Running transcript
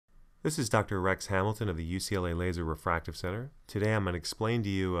This is Dr. Rex Hamilton of the UCLA Laser Refractive Center. Today I'm going to explain to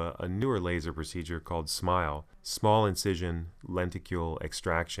you a newer laser procedure called SMILE, Small Incision Lenticule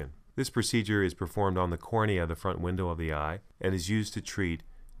Extraction. This procedure is performed on the cornea, the front window of the eye, and is used to treat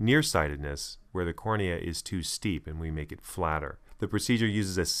nearsightedness where the cornea is too steep and we make it flatter. The procedure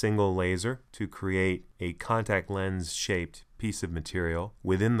uses a single laser to create a contact lens shaped piece of material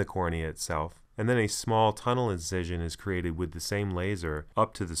within the cornea itself, and then a small tunnel incision is created with the same laser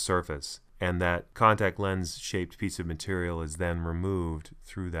up to the surface, and that contact lens shaped piece of material is then removed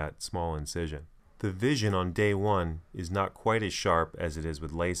through that small incision. The vision on day one is not quite as sharp as it is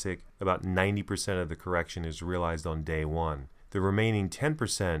with LASIK. About 90% of the correction is realized on day one. The remaining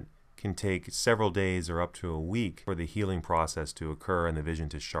 10% can take several days or up to a week for the healing process to occur and the vision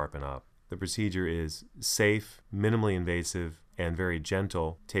to sharpen up. The procedure is safe, minimally invasive, and very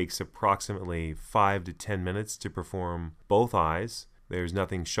gentle. Takes approximately 5 to 10 minutes to perform both eyes. There's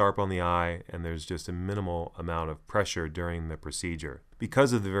nothing sharp on the eye, and there's just a minimal amount of pressure during the procedure.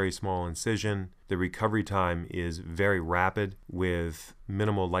 Because of the very small incision, the recovery time is very rapid with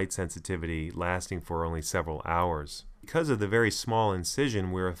minimal light sensitivity lasting for only several hours. Because of the very small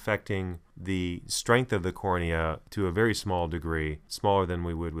incision, we're affecting the strength of the cornea to a very small degree, smaller than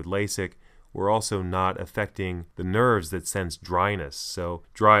we would with LASIK. We're also not affecting the nerves that sense dryness. So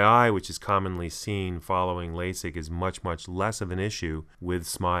dry eye, which is commonly seen following LASIK, is much less of an issue with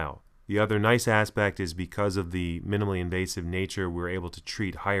SMILE. The other nice aspect is because of the minimally invasive nature, we're able to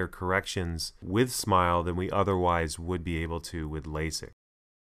treat higher corrections with SMILE than we otherwise would be able to with LASIK.